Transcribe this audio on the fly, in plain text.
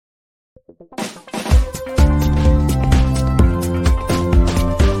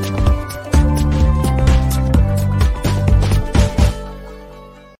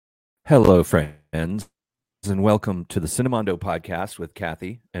Hello, friends, and welcome to the Cinemondo podcast with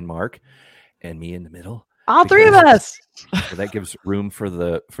Kathy and Mark and me in the middle. All three of us. So that gives room for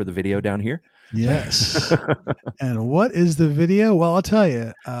the video down here. Yes. And what is the video? Well, I'll tell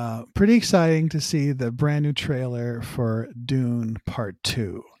you, pretty exciting to see the brand new trailer for Dune Part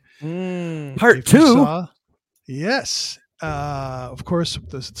 2. Part 2? Yes. Of course,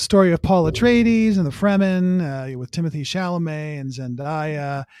 the story of Paul Atreides and the Fremen with Timothée Chalamet and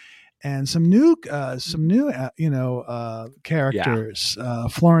Zendaya. And some new characters.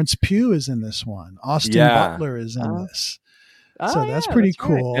 Florence Pugh is in this one. Austin Butler is in this. So that's pretty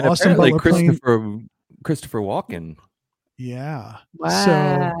cool. Right. And Austin apparently Butler Christopher Walken. Yeah. Wow.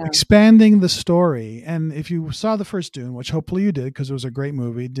 So expanding the story. And if you saw the first Dune, which hopefully you did because it was a great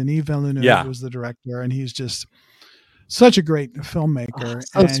movie, Denis Villeneuve was the director, and he's just such a great filmmaker.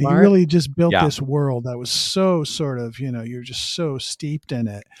 So and smart. he really just built this world that was so sort of, you're just so steeped in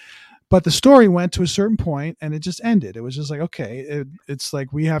it. But the story went to a certain point and it just ended. It was just like, okay, it's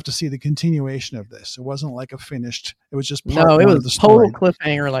like we have to see the continuation of this. It wasn't like a finished, it was just part it one was of the story. total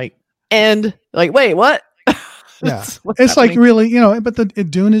cliffhanger, like end. Like, wait, what? Yeah. What's It's happening? like really, but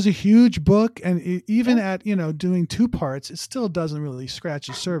Dune is a huge book. And even at, doing two parts, it still doesn't really scratch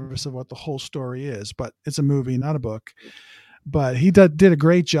the surface of what the whole story is. But it's a movie, not a book. But he did a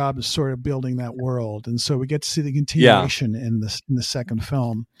great job of sort of building that world. And so we get to see the continuation in the second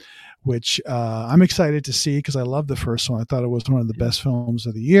film, which I'm excited to see because I love the first one. I thought it was one of the best films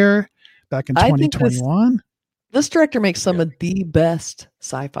of the year back in 2021. This director makes some of the best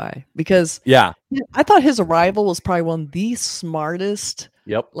sci-fi because Yeah. I thought his Arrival was probably one of the smartest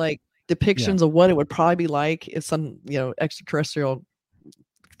depictions of what it would probably be like if some extraterrestrial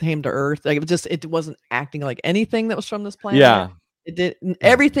came to Earth. Like it wasn't acting like anything that was from this planet. Yeah. It did.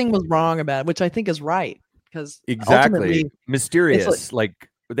 Everything was wrong about it, which I think is right because Exactly. Mysterious.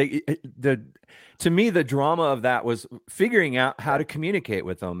 To me, the drama of that was figuring out how to communicate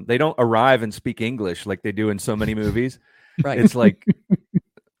with them. They don't arrive and speak English like they do in so many movies. Right. It's like,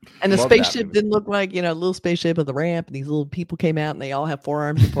 and the love that spaceship movie. didn't look like, a little spaceship with a ramp and these little people came out and they all have 4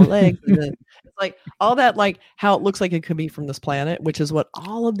 arms and 4 legs. And then it's like all that, like how it looks like it could be from this planet, which is what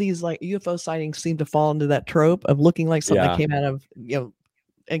all of these like UFO sightings seem to fall into that trope of looking like something that came out of,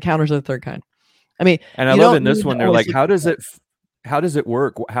 Encounters of the Third Kind. I mean, and I love in this one, they're like, how does it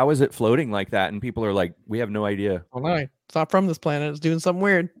work? How is it floating like that? And people are like, we have no idea. Oh, no, it's not from this planet. It's doing something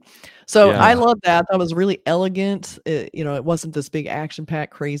weird. So I love that. That was really elegant. It wasn't this big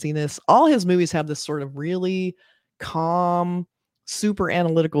action-packed craziness. All his movies have this sort of really calm, super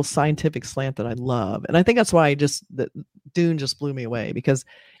analytical, scientific slant that I love. And I think that's why Dune just blew me away because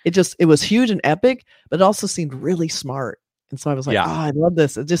it was huge and epic, but it also seemed really smart. And so I was like, I love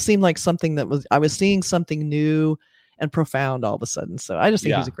this. It just seemed like something I was seeing something new and profound all of a sudden. So I just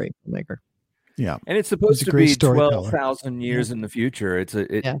think he's a great filmmaker. Yeah. And it's supposed to be 12,000 years in the future.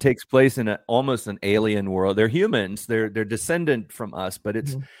 It takes place in almost an alien world. They're humans. They're descendant from us, but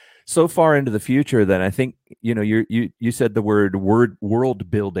it's so far into the future that I think, you said the word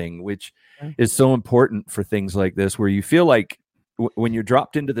world building, which is so important for things like this, where you feel like when you're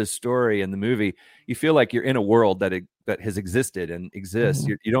dropped into this story in the movie, you feel like you're in a world that has existed and exists.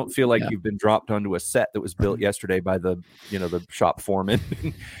 You don't feel like you've been dropped onto a set that was built yesterday by the shop foreman.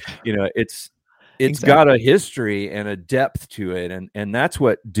 It's got a history and a depth to it. And that's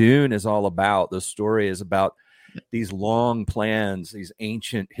what Dune is all about. The story is about these long plans, these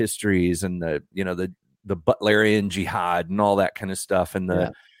ancient histories, and the Butlerian jihad and all that kind of stuff. And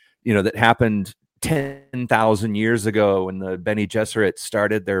that happened 10,000 years ago when the Bene Gesserit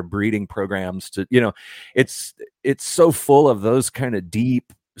started their breeding programs it's so full of those kind of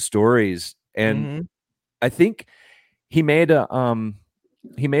deep stories. And I think he made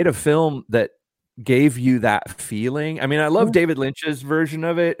a film that gave you that feeling. I mean, I love David Lynch's version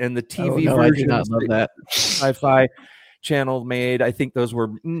of it and the TV version I love that Sci-Fi Channel made. I think those were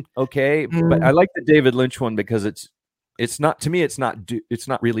okay, but I like the David Lynch one because it's not, to me, it's not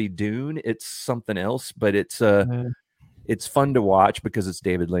really Dune. It's something else, but it's fun to watch because it's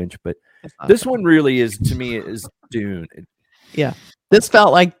David Lynch. But this one really is, to me, is Dune. This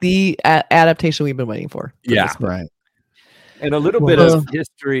felt like the adaptation we've been waiting for. Yeah, right. And a little bit of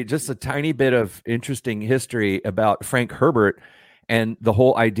history, just a tiny bit of interesting history about Frank Herbert and the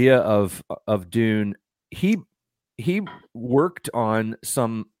whole idea of Dune. He worked on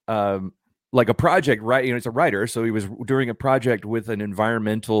some like a project, right? He's a writer, so he was doing a project with an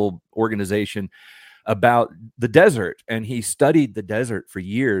environmental organization about the desert, and he studied the desert for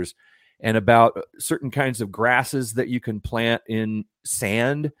years. and about certain kinds of grasses that you can plant in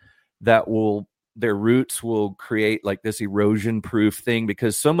sand that their roots will create like this erosion proof thing,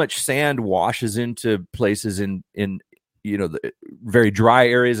 because so much sand washes into places in the very dry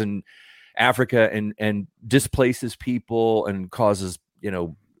areas in Africa and displaces people and causes,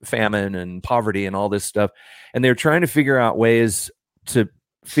 famine and poverty and all this stuff. And they're trying to figure out ways to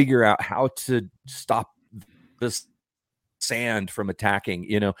figure out how to stop this sand from attacking,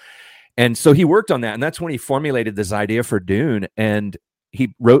 And so he worked on that. And that's when he formulated this idea for Dune. And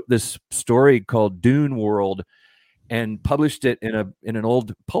he wrote this story called Dune World and published it in an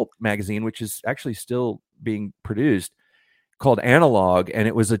old pulp magazine, which is actually still being produced, called Analog. And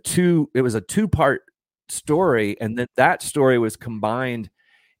it was a two-part story. And then that story was combined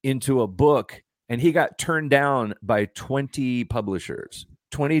into a book, and he got turned down by 20 publishers.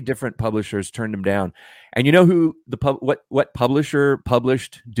 20 different publishers turned him down. And you know who what publisher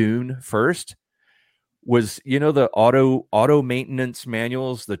published Dune first? Was, the auto maintenance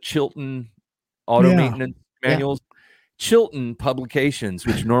manuals, the Chilton auto maintenance manuals. Chilton Publications,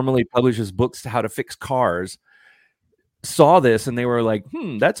 which normally publishes books to how to fix cars, saw this and they were like,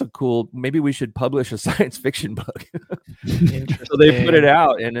 that's a cool, maybe we should publish a science fiction book. So they put it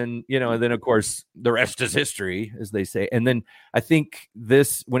out, and then, and then of course the rest is history, as they say. And then I think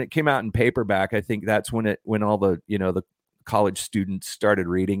when it came out in paperback, I think that's when all the, the college students started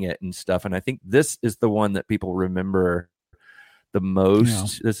reading it and stuff. And I think this is the one that people remember the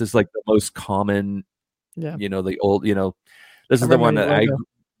most. Yeah. This is like the most common, the old, this is the one that I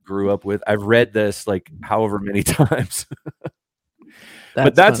grew up with. I've read this like however many times.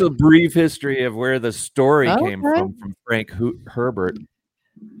 But that's funny. A brief history of where the story came from Frank Herbert.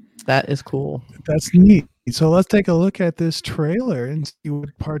 That is cool. That's neat. So let's take a look at this trailer and see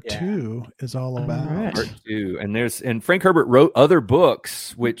what part 2 is all about. Right. Part 2. And Frank Herbert wrote other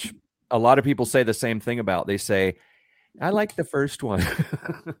books, which a lot of people say the same thing about. They say, I like the first one.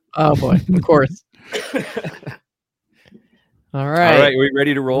 Oh boy, of course. All right. Are we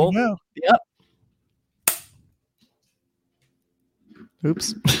ready to roll? No. Yep.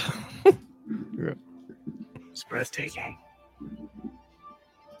 Oops. It's breathtaking.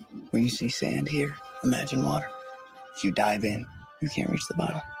 When you see sand here, imagine water. If you dive in, you can't reach the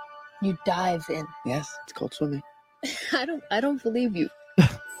bottom. You dive in? Yes, it's called swimming. I don't believe you.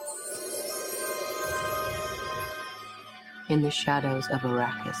 In the shadows of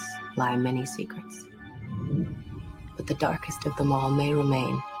Arrakis lie many secrets. But the darkest of them all may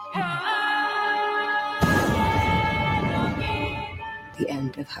remain. The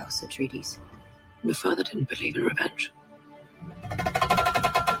end of House Atreides. Your father didn't believe in revenge.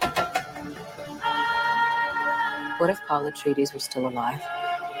 What if Paul Atreides were still alive?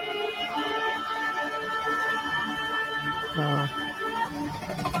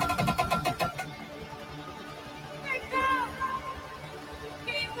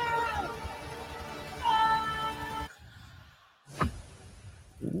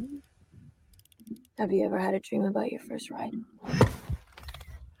 Have you ever had a dream about your first ride?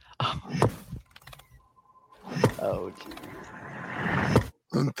 Oh, geez.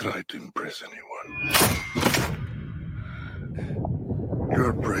 Don't try to impress anyone.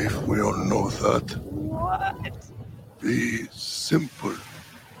 You're brave, we all know that. What? Be simple.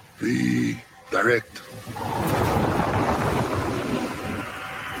 Be direct.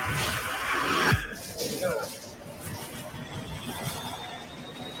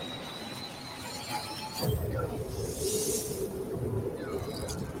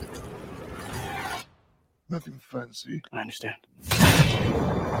 Nothing fancy. I understand.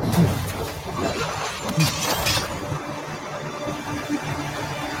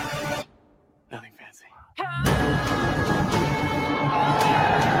 Nothing fancy.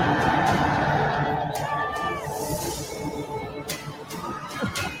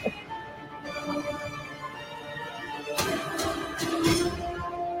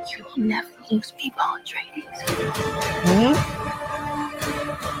 You will never lose me, Paul Atreides. Hmm?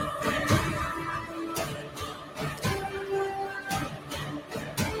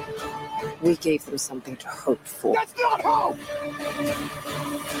 We gave them something to hope for. That's not hope!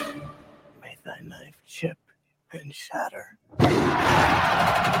 May thy knife chip and shatter.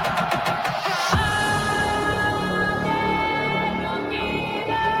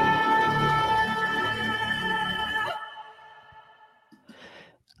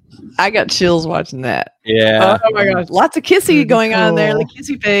 I got chills watching that. Yeah. Oh my gosh. Lots of kissy going on there. The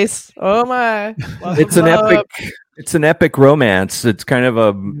kissy face. Oh my. It's an epic. It's an epic romance. It's kind of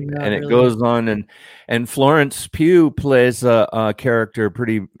and it goes on, and Florence Pugh plays a character,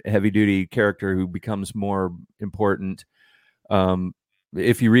 pretty heavy duty character who becomes more important.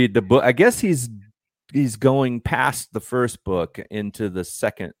 if you read the book, I guess he's going past the first book into the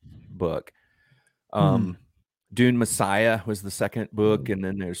second book. Dune Messiah was the second book, and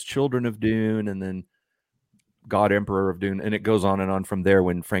then there's Children of Dune, and then God Emperor of Dune, and it goes on and on from there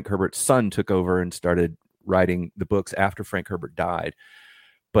when Frank Herbert's son took over and started writing the books after Frank Herbert died.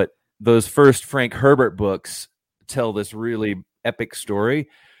 But those first Frank Herbert books tell this really epic story,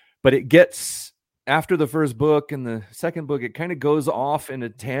 but it gets, after the first book and the second book, it kind of goes off in a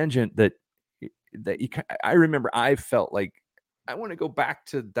tangent that I remember I felt like I want to go back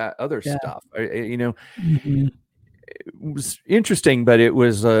to that other stuff. It was interesting, but it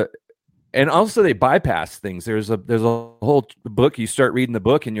was and also they bypass things. There's a whole book. You start reading the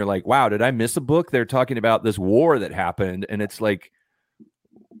book and you're like, wow, did I miss a book? They're talking about this war that happened, and it's like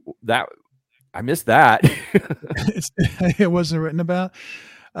that. I missed that. It wasn't written about.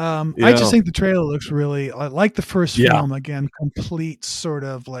 I just think the trailer looks really like the first film. Again, complete sort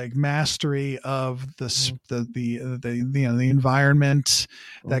of like mastery of the environment.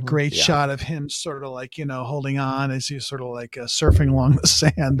 That great shot of him sort of like holding on as he's sort of like surfing along the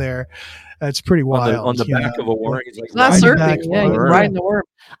sand there. It's pretty wild. On the back of a worm. He's like not surfing. Yeah, he's riding the worm.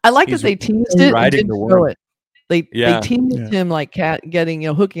 I like that they teased it and didn't show it. They teased him like getting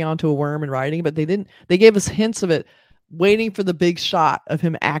hooking onto a worm and riding, but they didn't. They gave us hints of it. Waiting for the big shot of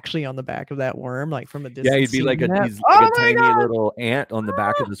him actually on the back of that worm, like from a distance. Yeah, he'd be like a tiny little ant on the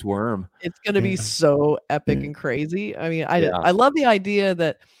back of this worm. It's going to be so epic and crazy. I mean, I love the idea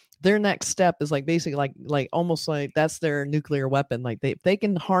that their next step is like basically like almost like that's their nuclear weapon. Like they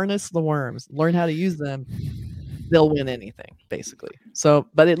can harness the worms, learn how to use them, they'll win anything basically. So,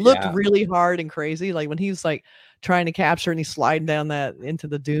 but it looked really hard and crazy. Like when he's like trying to capture and he's sliding down that into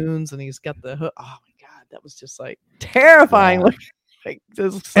the dunes and he's got the hook. Oh, that was just like terrifying. Like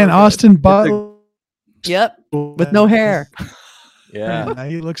so and Austin Butler. Yep, with no hair. Yeah,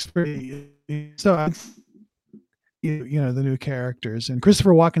 he looks pretty. So, the new characters, and Christopher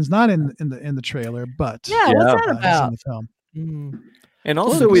Walken's not in the trailer, but what's that about? In the film. And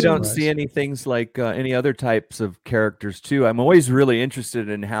also, we don't see any things like any other types of characters too. I'm always really interested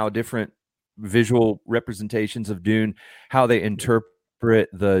in how different visual representations of Dune, how they interpret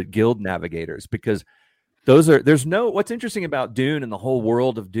the guild navigators, because what's interesting about Dune and the whole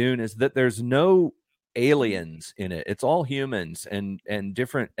world of Dune is that there's no aliens in it. It's all humans and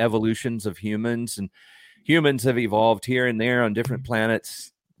different evolutions of humans, and humans have evolved here and there on different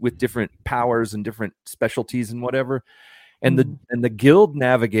planets with different powers and different specialties and whatever. And the guild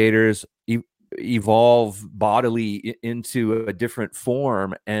navigators evolve bodily into a different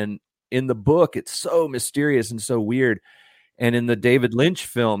form. And in the book, it's so mysterious and so weird. And in the David Lynch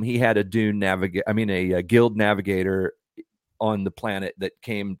film, he had a guild navigator on the planet that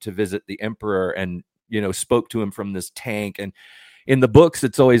came to visit the Emperor and, spoke to him from this tank. And in the books,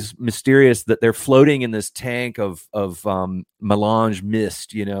 it's always mysterious that they're floating in this tank of melange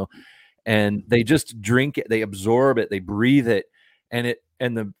mist, and they just drink it, they absorb it, they breathe it, and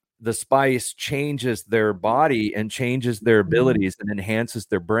the spice changes their body and changes their abilities and enhances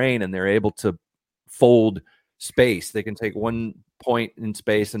their brain, and they're able to fold space. They can take one point in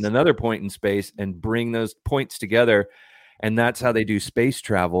space and another point in space and bring those points together, and that's how they do space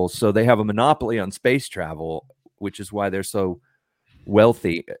travel. So they have a monopoly on space travel, which is why they're so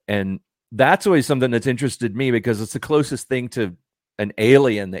wealthy. And that's always something that's interested me, because it's the closest thing to an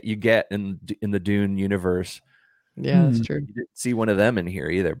alien that you get in the Dune universe. Yeah, that's true. You didn't see one of them in here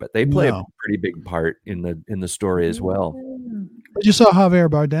either, but they play a pretty big part in the story as well. But you saw Javier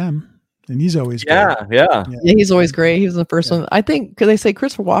Bardem. And he's always great. Yeah, he's always great. He was in the first one. I think because they say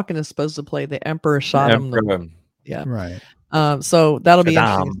Christopher Walken is supposed to play the Emperor shot him. Yeah, right. So that'll be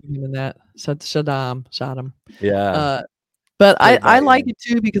interesting in that. Shot him. Yeah. But I like it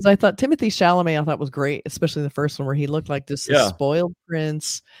too, because I thought Timothée Chalamet I thought was great, especially the first one where he looked like this spoiled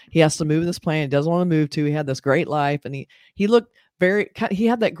prince. He has to move this planet, doesn't want to move to. He had this great life, and he looked he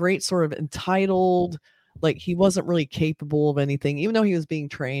had that great sort of entitled. Like he wasn't really capable of anything, even though he was being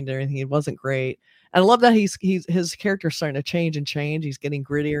trained and everything. It wasn't great. And I love that his character's starting to change and change. He's getting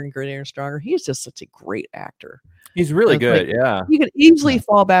grittier and grittier and stronger. He's just such a great actor. He's really good. He could easily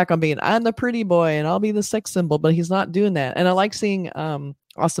fall back on being, I'm the pretty boy and I'll be the sex symbol, but he's not doing that. And I like seeing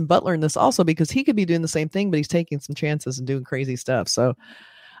Austin Butler in this also, because he could be doing the same thing, but he's taking some chances and doing crazy stuff. So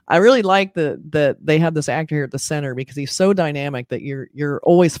I really like that they have this actor here at the center, because he's so dynamic that you're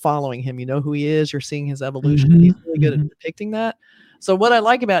always following him. You know who he is. You're seeing his evolution. He's really good at depicting that. So what I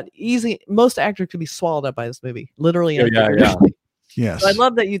like about most actors could be swallowed up by this movie, literally. Yeah. Yes. So I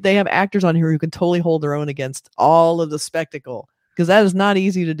love that they have actors on here who can totally hold their own against all of the spectacle, because that is not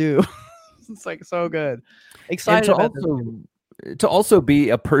easy to do. It's like so good. Excited about also, to also be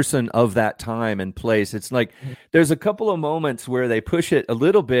a person of that time and place. It's like there's a couple of moments where they push it a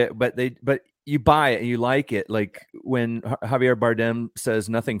little bit, but you buy it and you like it. Like when Javier Bardem says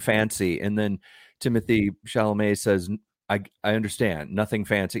nothing fancy, and then Timothée Chalamet says, I understand, nothing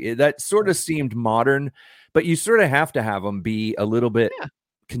fancy. That sort of seemed modern, but you sort of have to have them be a little bit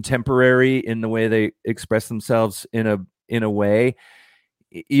contemporary in the way they express themselves in a way,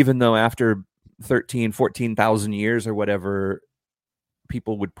 even though after 14,000 years or whatever,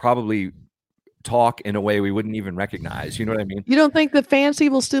 people would probably talk in a way we wouldn't even recognize. You know what I mean? You don't think that fancy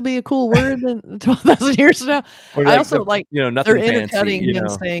will still be a cool word in 12,000 years from now? I also like, nothing they're fancy, intercutting him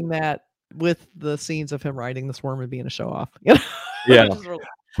saying that with the scenes of him riding this worm and being a show off. Yeah.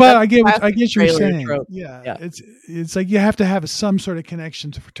 But I get what you're saying. Trope. Yeah. It's like you have to have some sort of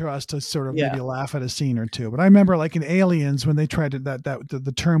connection to us to sort of maybe laugh at a scene or two. But I remember like in Aliens when they tried to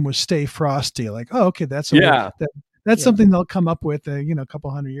the term was "stay frosty." Like, oh, okay, that's something they'll come up with, a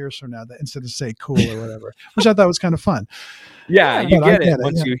couple hundred years from now, that instead of say cool or whatever, which I thought was kind of fun. Yeah, you get it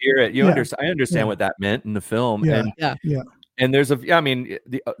once you hear it. I understand what that meant in the film. And there's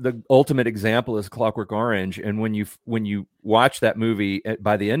the ultimate example is Clockwork Orange. And when you watch that movie,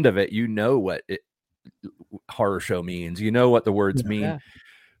 by the end of it, you know what horror show means. You know what the words mean. Yeah.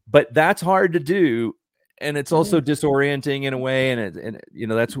 But that's hard to do, and it's also disorienting in a way. And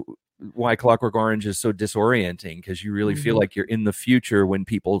that's why Clockwork Orange is so disorienting, because you really feel like you're in the future when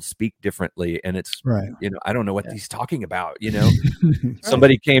people speak differently, and it's I don't know what he's talking about.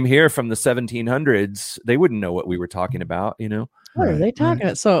 Somebody came here from the 1700s, they wouldn't know what we were talking about. What are they talking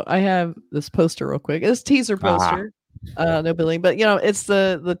about? So I have this poster real quick. It's a teaser poster. No billing, but it's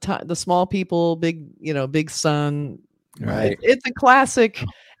the small people, big sun. Right. It's a classic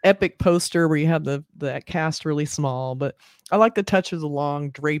epic poster where you have the cast really small, but I like the touch of the long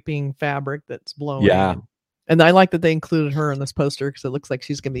draping fabric that's blowing. Yeah. And I like that they included her in this poster because it looks like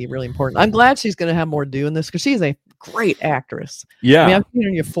she's going to be really important. I'm glad she's going to have more to do in this because she's a great actress. Yeah. I mean, I've seen her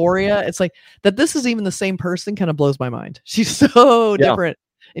in Euphoria. It's like that this is even the same person kind of blows my mind. She's so different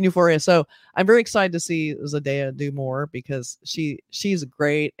in Euphoria. So I'm very excited to see Zendaya do more because she's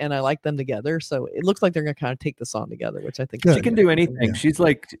great and I like them together. So it looks like they're going to kind of take this on together, which I think she can do anything. Yeah. She's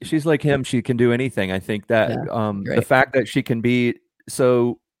like him. She can do anything. I think that the fact that she can be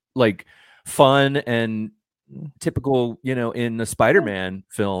so like fun and typical, in the Spider-Man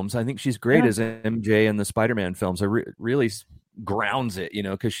films, I think she's great as MJ in the Spider-Man films. I really grounds it,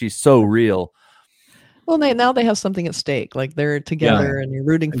 because she's so real. Well, now they have something at stake. Like they're together and you're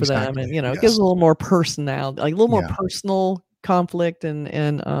rooting for them, and it gives a little more personality, like a little more personal conflict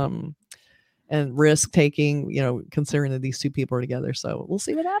and risk taking. Considering that these two people are together, so we'll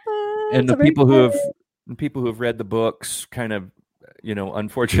see what happens. And the people who have read the books, kind of,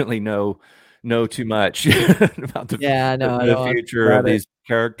 unfortunately know too much about the future of these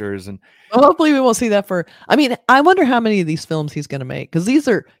characters. And hopefully we won't see that I wonder how many of these films he's going to make, because these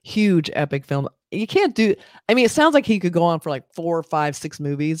are huge epic films. You can't do, it sounds like he could go on for like 4, 5, 6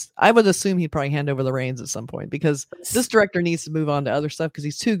 movies. I would assume he'd probably hand over the reins at some point, because this director needs to move on to other stuff because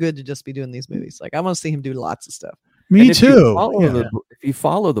he's too good to just be doing these movies. Like I want to see him do lots of stuff. Me too. If you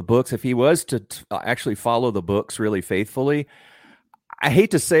follow the books, if he was to actually follow the books really faithfully, I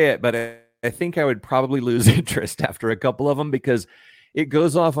hate to say it, but I think I would probably lose interest after a couple of them, because it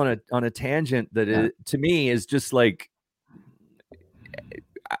goes off on a tangent that to me is just like,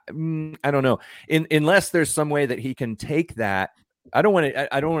 I don't know. Unless there's some way that he can take that. I don't want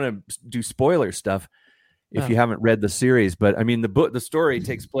to do spoiler stuff if you haven't read the series, but I mean the story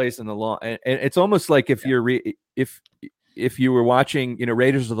takes place in the law, and it's almost like if if you were watching,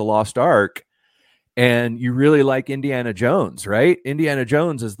 Raiders of the Lost Ark, and you really like Indiana Jones, right? Indiana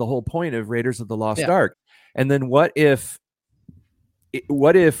Jones is the whole point of Raiders of the Lost Ark. And then what if he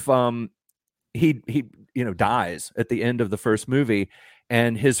dies at the end of the first movie,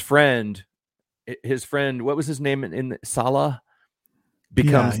 and his friend, what was his name in Salah,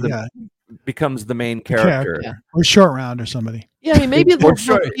 becomes the main character, or Short Round or somebody. Yeah, maybe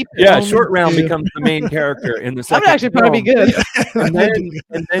Short Round becomes the main character in the second. That would actually probably be good.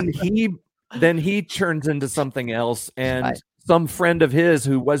 and then he turns into something else, and some friend of his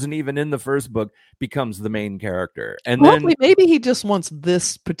who wasn't even in the first book becomes the main character. And then maybe he just wants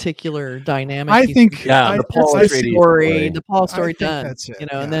this particular dynamic. I think the Paul story done,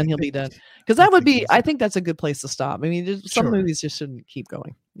 and then he'll be done. Because that would be, I think that's a good place to stop. I mean, some movies just shouldn't keep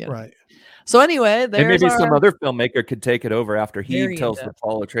going. Right. So anyway, and maybe some other filmmaker could take it over after he tells the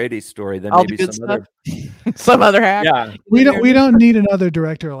Paul Atreides story. Then maybe some other Some other hack. Yeah. We don't need another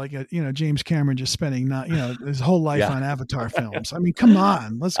director like James Cameron just spending his whole life Yeah. on Avatar films. I mean, come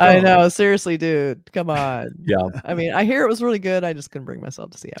on, let's go. I know, seriously, dude. Come on. Yeah. I mean, I hear it was really good. I just couldn't bring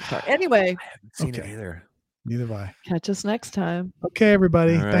myself to see Avatar. Anyway, I haven't seen it either. Neither have I. catch us next time. Okay,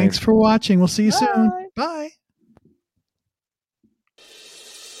 everybody. All right. Thanks for watching. We'll see you soon. Bye. Bye.